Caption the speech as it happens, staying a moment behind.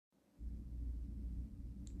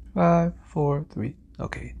Five, four, three.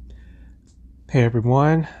 Okay. Hey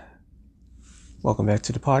everyone. Welcome back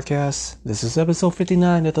to the podcast. This is episode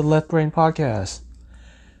 59 of the Left Brain Podcast,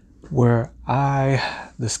 where I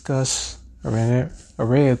discuss an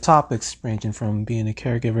array of topics ranging from being a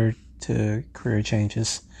caregiver to career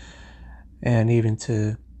changes and even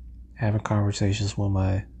to having conversations with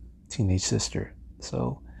my teenage sister.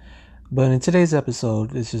 But in today's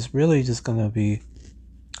episode, it's just really just going to be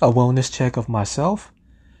a wellness check of myself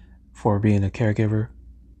for being a caregiver.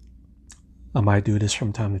 I might do this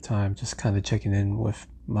from time to time, just kind of checking in with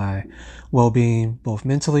my well-being, both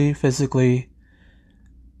mentally, physically,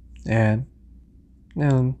 and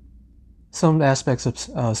some aspects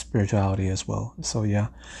of spirituality as well. So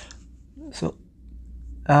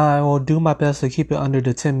I will do my best to keep it under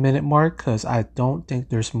the 10-minute mark because I don't think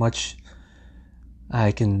there's much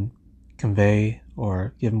I can convey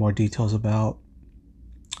or give more details about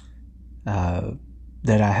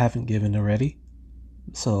that I haven't given already.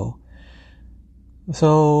 So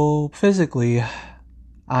physically,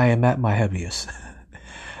 I am at my heaviest.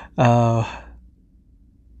 Being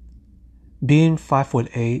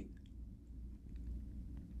 5'8",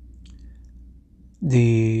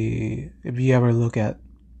 if you ever look at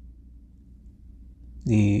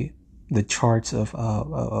the charts of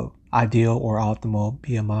ideal or optimal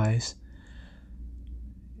BMIs,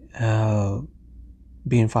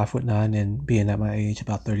 being 5'9" and being at my age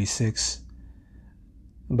about 36,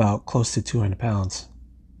 about close to 200 pounds,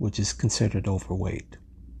 which is considered overweight.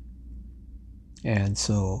 And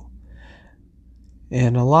so,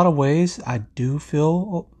 in a lot of ways, I do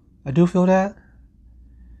feel that,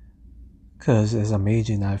 because as I'm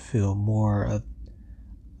aging, I feel more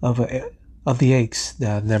of the aches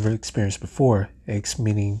that I've never experienced before. Aches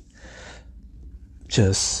meaning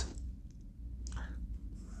just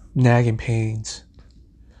nagging pains,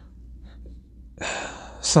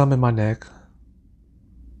 some in my neck.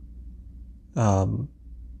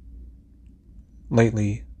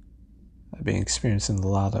 Lately, I've been experiencing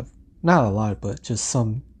not a lot, but just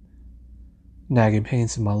some nagging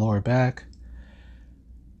pains in my lower back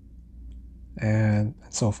and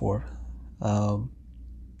so forth. During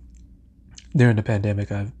the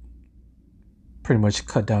pandemic, I've pretty much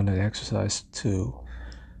cut down on exercise to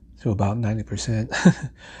about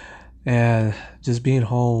 90%. And just being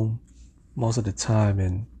home most of the time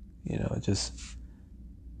and, just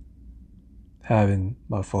having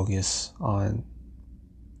my focus on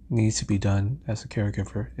needs to be done as a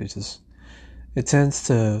caregiver, it tends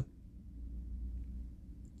to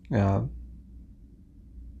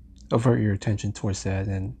avert your attention towards that,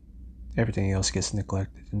 and everything else gets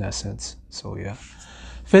neglected in that sense. So yeah,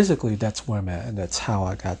 physically that's where I'm at, and that's how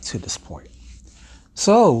I got to this point.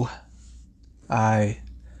 So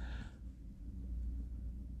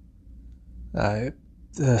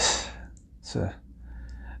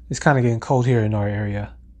it's kind of getting cold here in our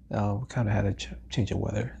area. We kind of had a change of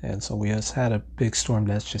weather, and so we just had a big storm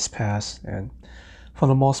that's just passed, and for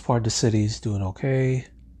the most part the city's doing okay.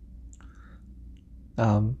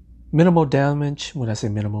 Minimal damage. When I say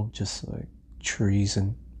minimal, just like trees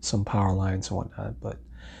and some power lines and whatnot, but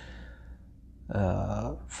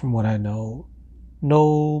from what I know,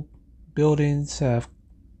 no buildings have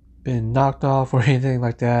been knocked off or anything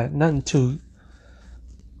like that. Nothing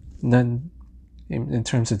in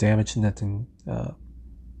terms of damage, nothing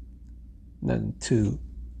too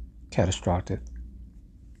catastrophic.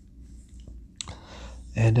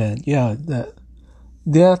 And then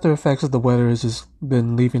the after effects of the weather has just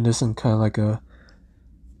been leaving us in kind of like a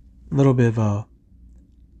little bit of a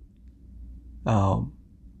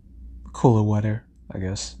cooler weather, I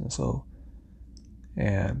guess.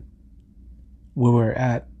 And we were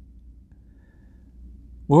at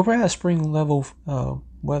spring level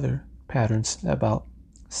weather patterns, about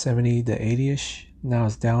 70 to 80ish. Now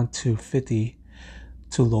it's down to 50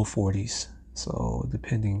 to low 40s. So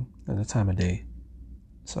depending on the time of day.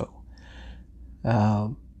 So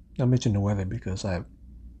I mentioned the weather because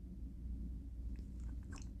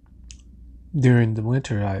during the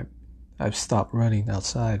winter I've stopped running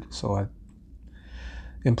outside. So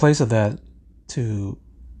in place of that, to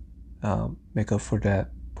make up for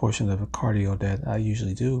that portion of a cardio that I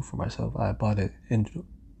usually do for myself, I bought an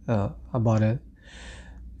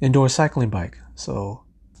indoor cycling bike. So,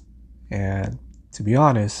 and to be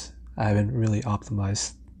honest, I haven't really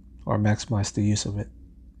optimized or maximized the use of it.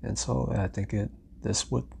 And so I think this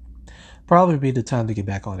would probably be the time to get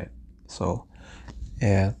back on it. So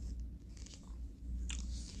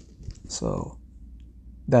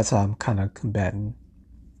that's how I'm kind of combating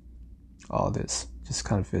all this, just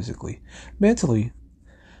kind of physically. Mentally,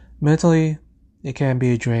 it can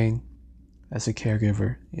be a drain. as a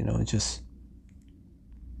caregiver, just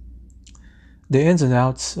the ins and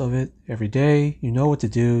outs of it every day. You know what to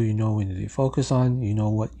do, you know what you need to focus on, you know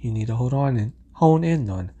what you need to hold on and hone in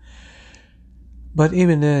on. But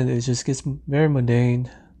even then, it just gets very mundane,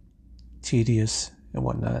 tedious, and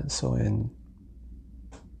whatnot. So, and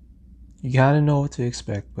you gotta know what to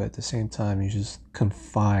expect, but at the same time, you're just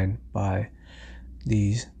confined by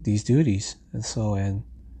these duties. And so, and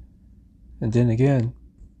then again,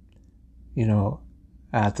 I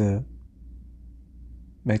have to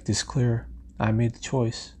make this clear. I made the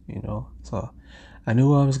choice, so I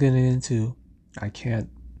knew what I was getting into. I can't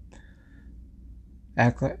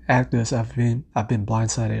act as I've been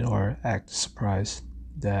blindsided or act surprised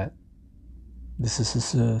that this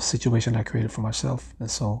is a situation I created for myself.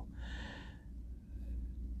 And so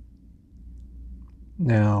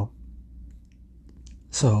now,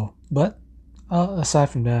 but aside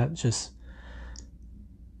from that, just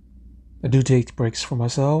I do take breaks for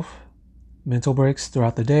myself, mental breaks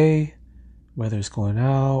throughout the day, whether it's going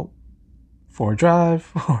out for a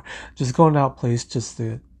drive or just going out place just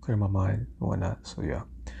to clear my mind and whatnot. So yeah,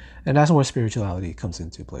 and that's where spirituality comes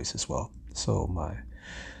into place as well. So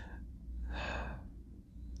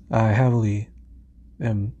I heavily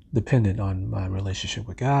am dependent on my relationship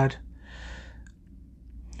with God.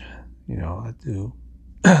 I do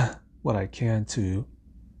what I can to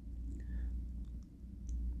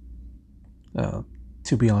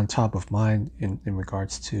be on top of mind in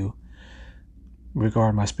regards to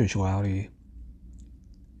my spirituality,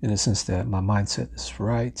 in the sense that my mindset is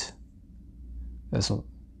right,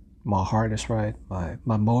 my heart is right,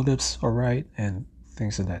 my motives are right, and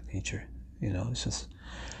things of that nature. It's just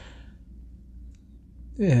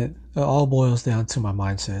it all boils down to my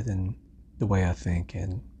mindset and the way I think,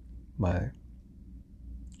 and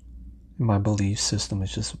my belief system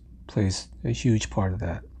is just plays a huge part of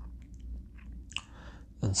that.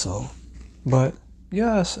 And so, but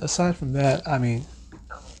yes, aside from that, I mean,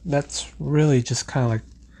 that's really just kind of like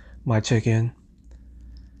my check-in,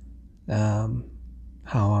 how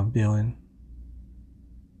I'm feeling,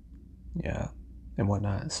 yeah, and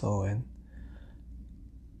whatnot. So, and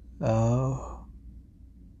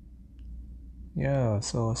yeah,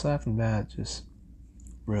 so aside from that, just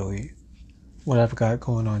really what I've got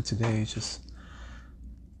going on today is just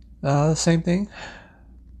the same thing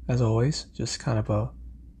as always, just kind of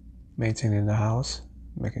maintaining the house,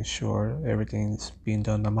 making sure everything's being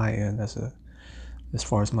done on my end as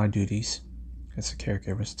far as my duties as a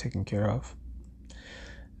caregiver is taken care of.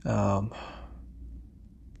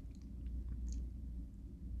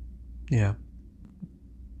 Yeah.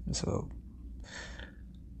 So,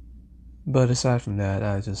 but aside from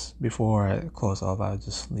that, before I close off, I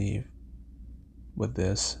just leave with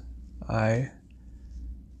this.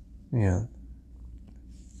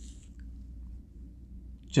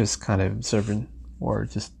 Just kind of observing or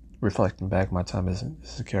just reflecting back my time as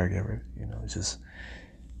a caregiver. It's just,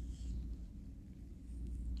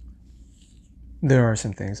 there are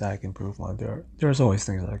some things I can improve on. There's always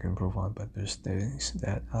things I can improve on, but there's things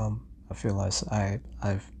that I feel as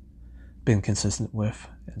I've been consistent with,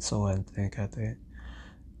 and so I think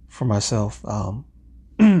for myself,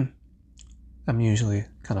 I'm usually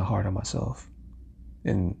kind of hard on myself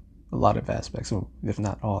in a lot of aspects, if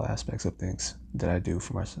not all aspects of things that I do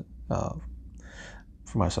for myself. I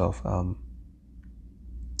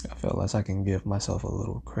feel as I can give myself a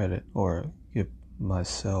little credit or give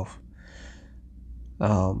myself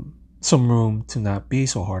some room to not be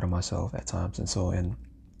so hard on myself at times. And so, and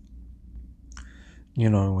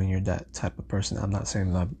when you're that type of person, I'm not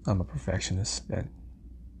saying that I'm a perfectionist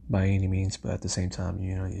by any means, but at the same time,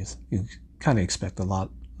 you kind of expect a lot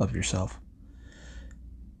of yourself.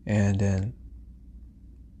 And then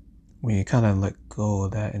when you kind of let go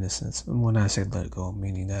of that, in a sense, when I say let go,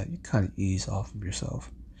 meaning that you kind of ease off of yourself,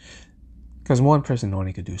 because one person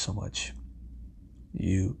only could do so much.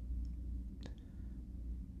 You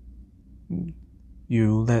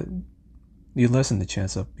lessen the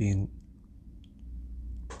chance of being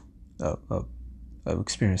of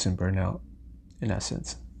experiencing burnout in that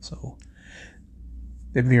sense. So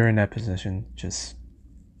if you're in that position, just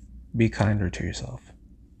be kinder to yourself,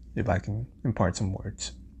 if I can impart some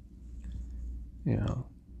words,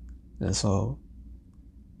 and so,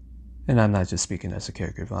 and I'm not just speaking as a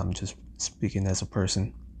caregiver, I'm just speaking as a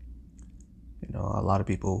person. A lot of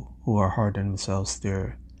people who are hard on themselves,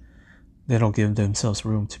 they don't give themselves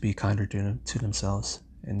room to be kinder to themselves,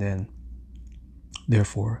 and then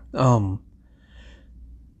therefore,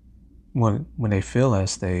 when they feel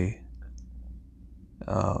as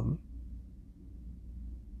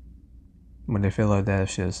when they feel like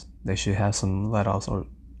that they should have some let offs, or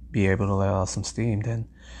be able to let out some steam, then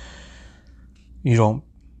you don't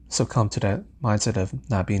succumb to that mindset of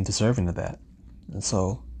not being deserving of that.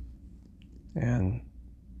 And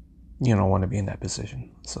you don't want to be in that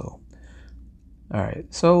position. So, all right.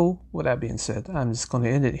 So with that being said, I'm just going to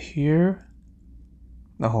end it here.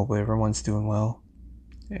 I hope everyone's doing well.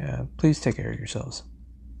 And please take care of yourselves.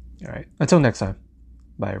 All right. Until next time.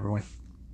 Bye, everyone.